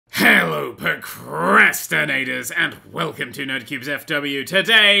Procrastinators, and welcome to Nerd3's FW.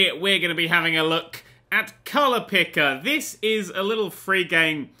 Today we're going to be having a look at Color Picker. This is a little free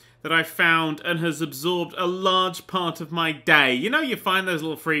game that I found and has absorbed a large part of my day. You know, you find those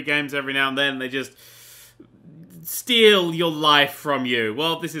little free games every now and then, they just steal your life from you.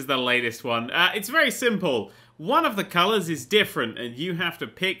 Well, this is the latest one. It's very simple. One of the colors is different, and you have to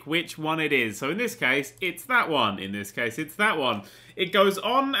pick which one it is. So in this case, it's that one. In this case, it's that one. It goes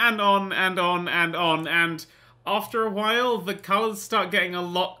on and on and on and on, and after a while, the colors start getting a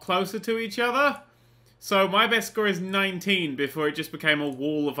lot closer to each other. So my best score is 19 before it just became a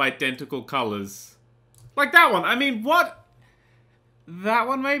wall of identical colors. Like that one. I mean, what? That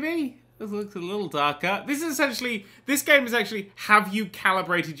one, maybe? This looks a little darker. This game is actually, have you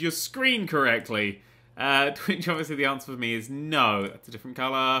calibrated your screen correctly? Which obviously the answer for me is no. That's a different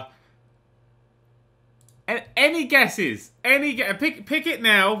colour. Any guesses? Pick it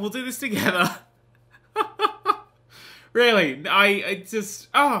now. We'll do this together. Really? I just...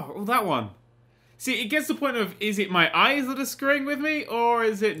 Oh, well, that one. See, it gets to the point of, is it my eyes that are screwing with me, or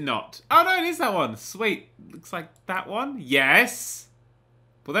is it not? Oh, no, it is that one. Sweet. Looks like that one. Yes.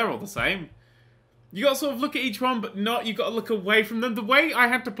 Well, they're all the same. You got to sort of look at each one, but not, you got to look away from them. The way I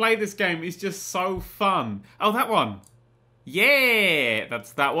had to play this game is just so fun. Oh, that one. Yeah,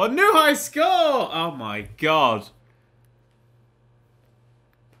 that's that one. New high score! Oh my god.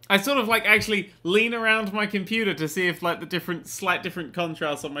 I sort of like actually lean around my computer to see if like the slight different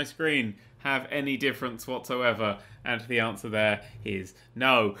contrasts on my screen have any difference whatsoever. And the answer there is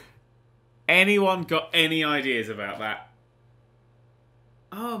no. Anyone got any ideas about that?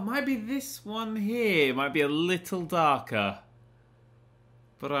 Oh, it might be this one here. It might be a little darker.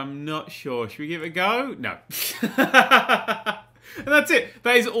 But I'm not sure. Should we give it a go? No. And that's it.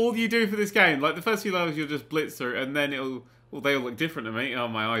 That is all you do for this game. Like, the first few levels you'll just blitz through, and then it'll... Well, they all look different to me. Oh,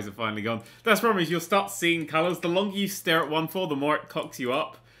 my eyes are finally gone. That's the problem, is you'll start seeing colours. The longer you stare at one for, the more it cocks you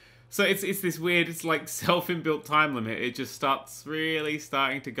up. So it's this weird, it's like self-inbuilt time limit. It just starts really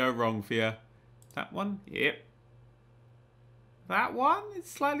starting to go wrong for you. That one? Yep. That one is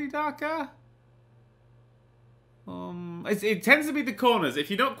slightly darker. It tends to be the corners. If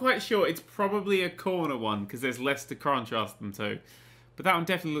you're not quite sure, it's probably a corner one because there's less to contrast them to. But that one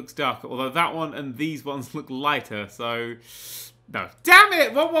definitely looks darker. Although that one and these ones look lighter. So no, damn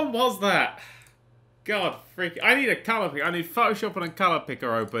it! What one was that? God, freak! I need a color picker. I need Photoshop and a color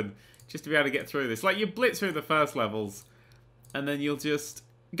picker open just to be able to get through this. Like you blitz through the first levels, and then you'll just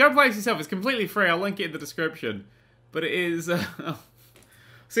go play it yourself. It's completely free. I'll link it in the description. But it is...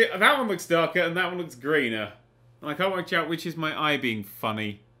 See, that one looks darker and that one looks greener. And I can't work out which is my eye being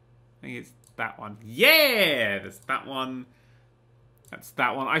funny. I think it's that one. Yeah! That's that one. That's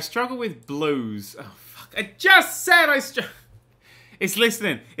that one. I struggle with blues. Oh, fuck. I just said I struggle... It's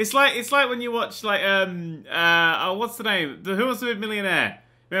listening. It's like when you watch, like, oh, what's the name? Who Wants to Be a Millionaire?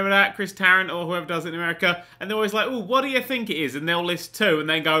 Remember that? Chris Tarrant or whoever does it in America. And they're always like, oh, what do you think it is? And they'll list two and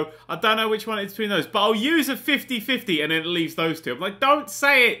then go, I don't know which one it's between those, but I'll use a 50-50 and then it leaves those two. I'm like, don't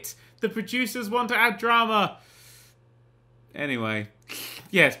say it. The producers want to add drama. Anyway.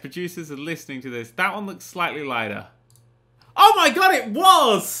 Yes, producers are listening to this. That one looks slightly lighter. Oh my god, it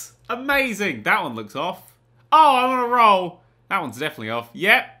was! Amazing. That one looks off. Oh, I'm on a roll. That one's definitely off.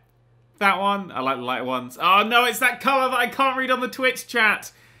 Yep. That one. I like the lighter ones. Oh no, it's that colour that I can't read on the Twitch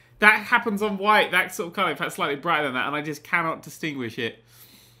chat. That happens on white, that sort of colour. In fact, slightly brighter than that, and I just cannot distinguish it.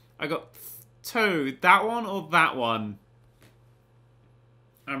 I got two. That one or that one?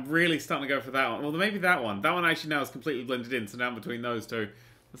 I'm really starting to go for that one. Well, maybe that one. That one actually now is completely blended in, so now I'm between those two.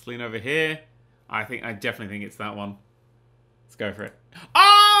 Let's lean over here. I definitely think it's that one. Let's go for it.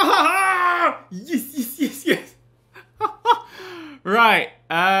 Oh! Yes, yes, yes, yes. Right.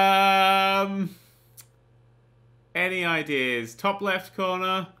 Any ideas? Top left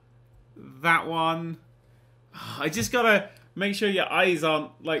corner. That one. I just gotta make sure your eyes aren't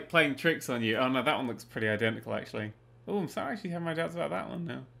like playing tricks on you. Oh no, that one looks pretty identical actually. Oh, I'm starting to actually have my doubts about that one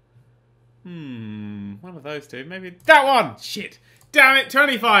now. One of those two. Maybe that one! Shit! Damn it!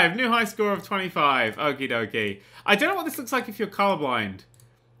 25! New high score of 25. Okie dokie. I don't know what this looks like if you're colorblind.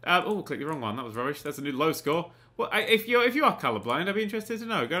 Oh, click the wrong one. That was rubbish. That's a new low score. Well, if you are colorblind, I'd be interested to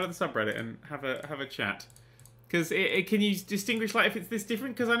know. Go to the subreddit and have a chat. Because can you distinguish like if it's this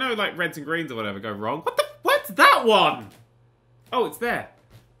different? Because I know like reds and greens or whatever go wrong. What's that one? Oh, it's there.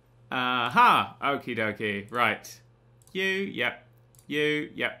 Aha. Okie dokie. Right. You. Yep. You.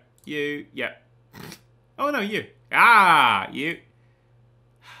 Yep. You. Yep. Oh no, you. Ah, you.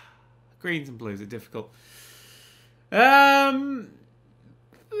 Greens and blues are difficult.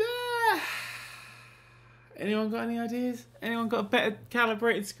 Anyone got any ideas? Anyone got a better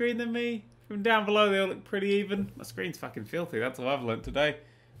calibrated screen than me? From down below, they all look pretty even. My screen's fucking filthy. That's all I've learnt today.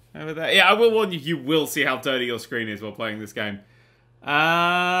 Over there. Yeah, I will warn you, you will see how dirty your screen is while playing this game.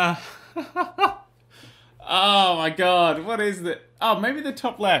 Oh my god, what is it? Oh, maybe the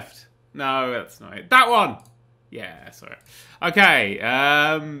top left. No, that's not it. That one! Yeah, I saw it. Okay,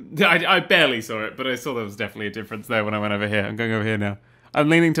 I barely saw it, but I saw there was definitely a difference there when I went over here. I'm going over here now. I'm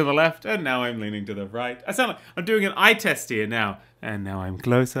leaning to the left, and now I'm leaning to the right. I sound like I'm doing an eye test here now. And now I'm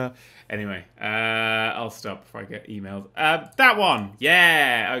closer. Anyway, I'll stop before I get emailed. That one!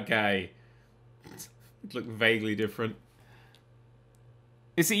 Yeah, okay. It looked vaguely different.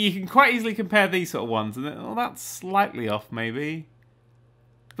 You see, you can quite easily compare these sort of ones, and then, oh, that's slightly off, maybe.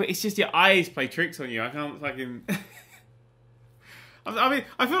 But it's just your eyes play tricks on you. I can't fucking... I mean,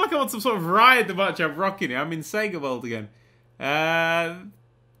 I feel like I'm on some sort of ride the much I'm rocking it. I'm in Sega World again.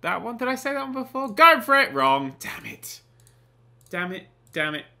 That one? Did I say that one before? Go for it! Wrong. Damn it. Damn it.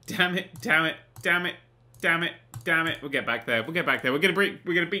 Damn it. Damn it. Damn it. Damn it. Damn it. Damn it. We'll get back there. We'll get back there. We're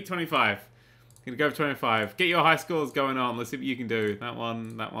gonna beat 25. Gonna go for 25. Get your high scores going on. Let's see what you can do. That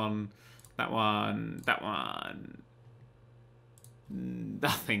one. That one. That one. That one.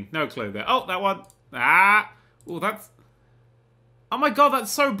 Nothing. No clue there. Oh, that one. Ah. Oh, that's... Oh my god,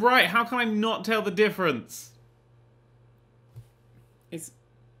 that's so bright. How can I not tell the difference? It's...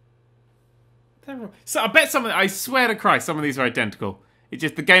 So I bet some of... I swear to Christ, some of these are identical. It's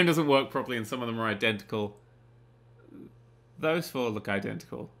just the game doesn't work properly and some of them are identical. Those four look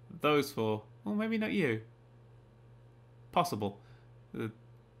identical. Those four... Well, maybe not you. Possible.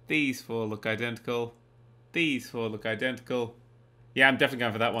 These four look identical. These four look identical. Yeah, I'm definitely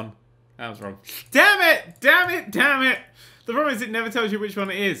going for that one. That was wrong. Damn it! Damn it! Damn it! The problem is it never tells you which one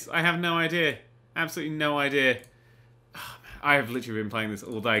it is. I have no idea. Absolutely no idea. Oh, man, I have literally been playing this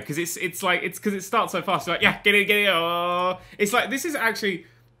all day because it's because it starts so fast. You're like, yeah, get it. Oh, it's like this is actually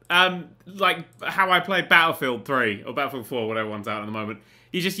like how I play Battlefield 3 or Battlefield 4, whatever one's out at the moment.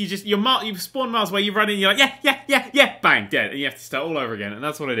 You spawn miles where you run in. You're like, yeah, bang, dead, and you have to start all over again, and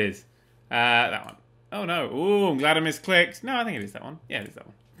that's what it is. That one. Oh no. Ooh, I'm glad I misclicked. No, I think it is that one. Yeah, it is that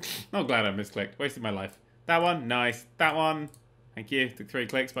one. Not glad I misclicked. Wasted my life. That one, nice. That one, thank you. Took 3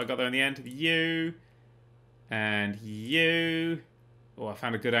 clicks, but I got there in the end. You. And you. Oh, I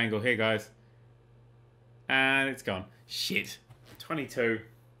found a good angle here, guys. And it's gone. Shit. 22.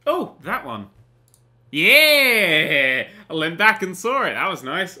 Oh, that one. Yeah! I leaned back and saw it. That was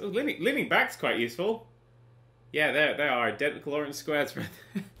nice. Oh, leaning back's quite useful. Yeah, they are identical orange squares right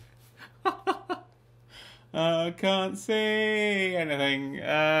there. I can't see anything.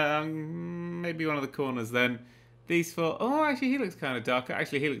 Maybe one of the corners then. These four. Oh, actually, he looks kind of darker.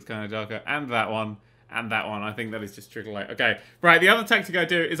 And that one. And that one. I think that is just trickle light. Okay, right. The other tactic I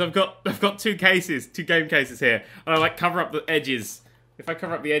do is I've got 2 game cases here, and I like cover up the edges. If I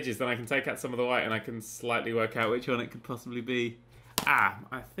cover up the edges, then I can take out some of the white, and I can slightly work out which one it could possibly be. Ah,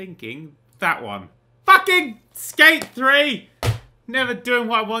 I'm thinking that one. Fucking Skate 3. Never doing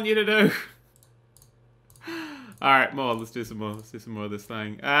what I want you to do. Alright, more. Let's do some more. Let's do some more of this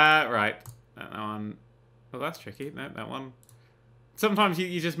thing. Right. That one. Oh, that's tricky. No, that one. Sometimes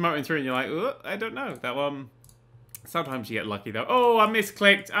you're just motoring through and you're like, oh, I don't know. That one. Sometimes you get lucky, though. Oh, I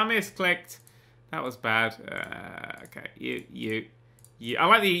misclicked. That was bad. Okay. You. I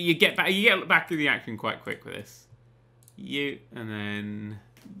like that you get back in the action quite quick with this. You. And then...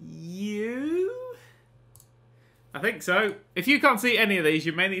 You. I think so. If you can't see any of these,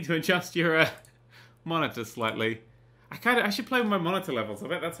 you may need to adjust your... monitor slightly. I should play with my monitor levels. I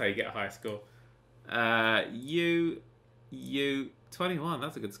bet that's how you get a high score. You 21.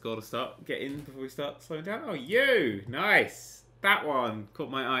 That's a good score to start. Get in before we start slowing down. Oh, you nice. That one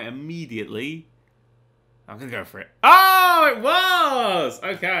caught my eye immediately. I'm gonna go for it. Oh, it was.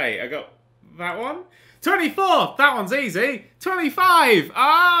 Okay, I got that one. 24. That one's easy. 25.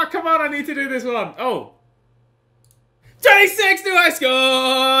 Ah, come on. I need to do this one. Oh. 26. New high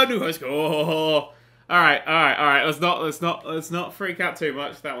score. All right. Let's not freak out too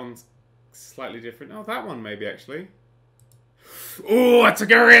much. That one's slightly different. Oh, that one maybe actually. Oh, I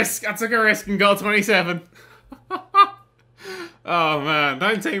took a risk and got 27. Oh man,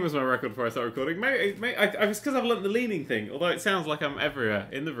 19 was my record before I started recording. Maybe it's because I've learnt the leaning thing. Although it sounds like I'm everywhere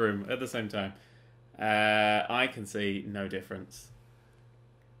in the room at the same time. I can see no difference.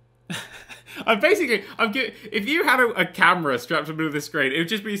 If you had a camera strapped to the middle of the screen, it would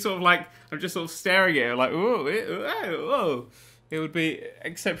just be sort of like, I'm just sort of staring at it like, whoa. It would be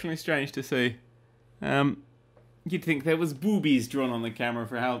exceptionally strange to see. You'd think there was boobies drawn on the camera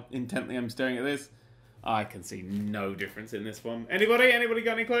for how intently I'm staring at this. I can see no difference in this one. Anybody? Anybody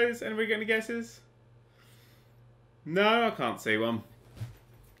got any clues? Anybody got any guesses? No, I can't see one.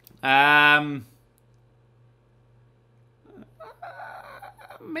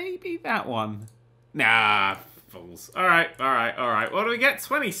 Maybe that one. Nah, fools. Alright. What do we get?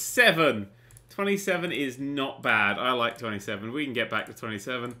 27. 27 is not bad. I like 27. We can get back to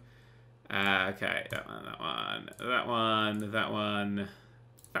 27. Okay, that one.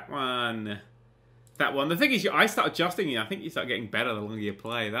 The thing is, I start adjusting it. I think you start getting better the longer you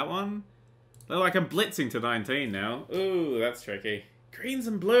play. That one? Look like I'm blitzing to 19 now. Ooh, that's tricky. Greens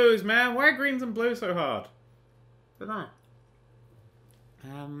and blues, man. Why are greens and blues so hard? I don't know.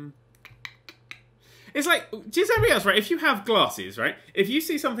 It's like, just everybody else, right? If you have glasses, right? If you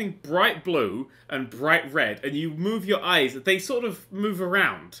see something bright blue and bright red, and you move your eyes, they sort of move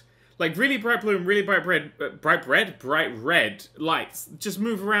around. Like really bright blue and really bright red lights just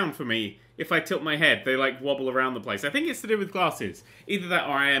move around for me. If I tilt my head, they like wobble around the place. I think it's to do with glasses. Either that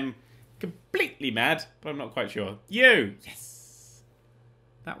or I am completely mad, but I'm not quite sure. You! Yes!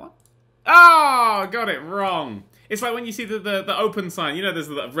 That one? Oh, got it wrong. It's like when you see the open sign. You know, there's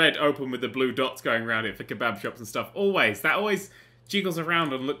the red open with the blue dots going around it for kebab shops and stuff. Always. That always jiggles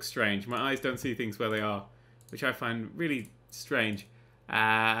around and looks strange. My eyes don't see things where they are, which I find really strange.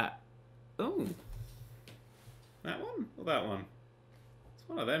 Oh. That one? Or that one? It's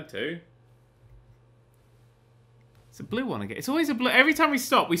one of them two. It's a blue one again. It's always a blue. Every time we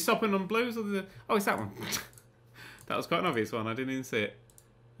stop in on blues. Or the... Oh, it's that one. That was quite an obvious one. I didn't even see it.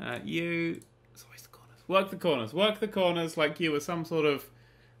 You... It's always the corners. Work the corners. Work the corners like you were some sort of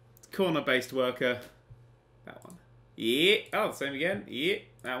corner-based worker. That one. Yeah. Oh, the same again. Yeah.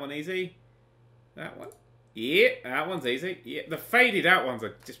 That one easy. That one. Yeah. That one's easy. Yeah. The faded out ones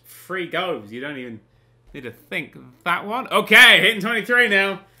are just free goes. You don't even need to think. That one. Okay. Hitting 23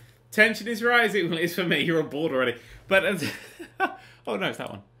 now. Tension is rising. Well, it's for me. You're on board already. But... oh, no. It's that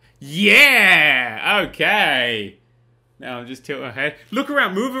one. Yeah. Okay. Now I'm just tilting my head. Look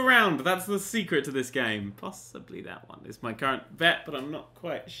around, move around. That's the secret to this game. Possibly that one is my current bet, but I'm not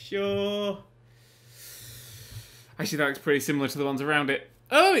quite sure. Actually, that looks pretty similar to the ones around it.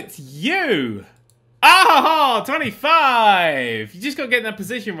 Oh, it's you! Oh, 25! You just got to get in that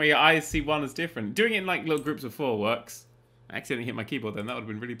position where your eyes see one as different. Doing it in like little groups of 4 works. I accidentally hit my keyboard then. That would have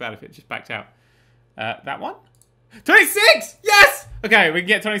been really bad if it just backed out. That one? 26! Yes! Okay, we can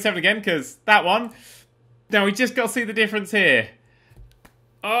get 27 again, because that one... Now, we just got to see the difference here.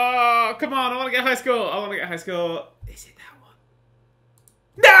 Oh, come on. I want to get high score. I want to get high score. Is it that one?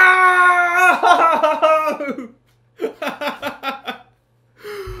 No!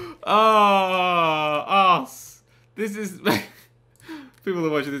 Oh, us. This is... People are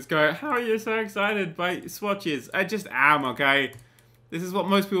watching this go, how are you so excited by swatches? I just am, okay? This is what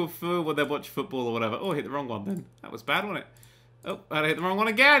most people feel when they watch football or whatever. Oh, I hit the wrong one then. That was bad, wasn't it? Oh, I hit the wrong one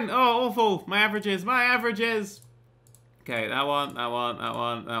again. Oh, awful. My averages. Okay, that one.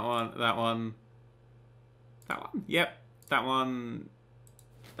 Yep, that one.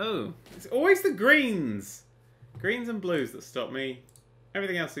 Oh, it's always the greens. Greens and blues that stop me.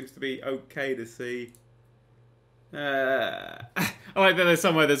 Everything else seems to be okay to see. I like that there's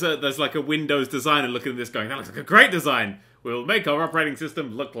somewhere, there's like a Windows designer looking at this going, that looks like a great design. We'll make our operating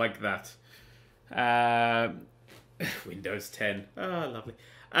system look like that. Windows 10. Oh, lovely.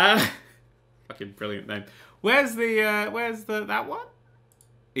 Fucking brilliant name. Where's that one?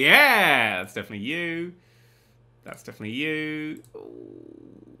 Yeah, that's definitely you. That's definitely you.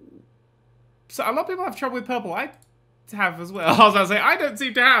 Ooh. So a lot of people have trouble with purple. I have as well. I was about to say, I don't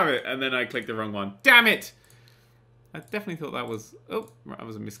seem to have it. And then I clicked the wrong one. Damn it! I definitely thought that was... Oh, that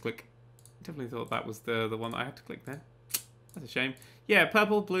was a misclick. Definitely thought that was the one that I had to click there. That's a shame. Yeah,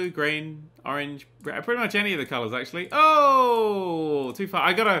 purple, blue, green, orange, pretty much any of the colours, actually. Oh, too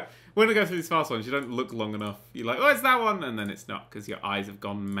far. When I go through these fast ones, you don't look long enough. You're like, oh, it's that one, and then it's not, because your eyes have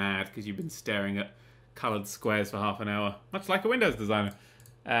gone mad, because you've been staring at coloured squares for half an hour. Much like a Windows designer.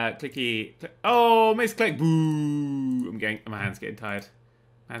 Clicky, click. Oh, misclick. Boo. My hand's getting tired.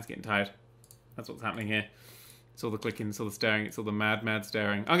 That's what's happening here. It's all the clicking, it's all the staring, it's all the mad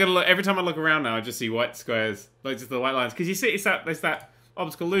staring. I'm gonna look, every time I look around now, I just see white squares, like just the white lines. Because you see, it's that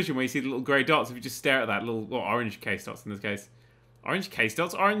optical illusion where you see the little grey dots. If you just stare at that, little orange case dots in this case. Orange case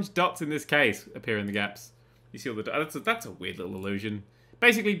dots? Orange dots in this case appear in the gaps. You see all the dots. That's a weird little illusion.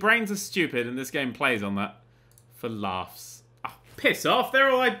 Basically, brains are stupid, and this game plays on that for laughs. Oh, piss off, they're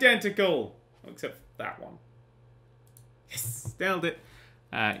all identical. Except that one. Yes, nailed it.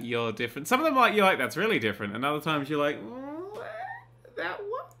 You're different. Some of them you're like, that's really different. And other times you're like, that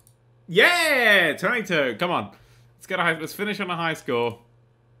one? Yeah! 22. Come on. Let's finish on a high score.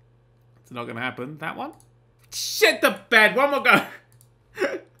 It's not going to happen. That one? Shit the bed. One more go.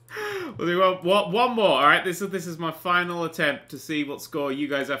 We'll do one more. All right, this is my final attempt to see what score you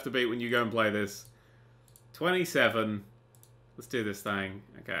guys have to beat when you go and play this. 27. Let's do this thing.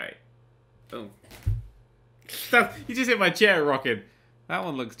 Okay. Oh. You just hit my chair rocking. That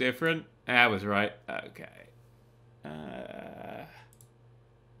one looks different. I was right. Okay. I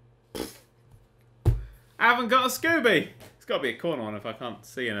haven't got a Scooby. It's got to be a corner one if I can't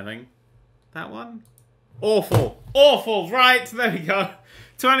see anything. That one? Awful. Awful. Right, there we go.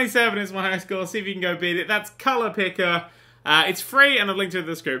 27 is my high score. See if you can go beat it. That's Color Picker. It's free and I've linked to it in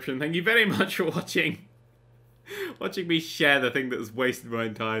the description. Thank you very much for watching. Watching me share the thing that has wasted my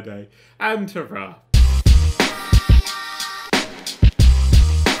entire day. And ta-ra.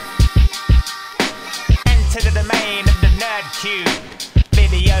 Enter the domain of the Nerd³.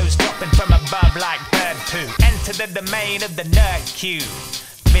 Videos dropping from above like bird poo. Enter the domain of the Nerd³.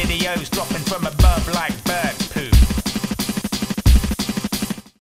 Videos dropping from above like bird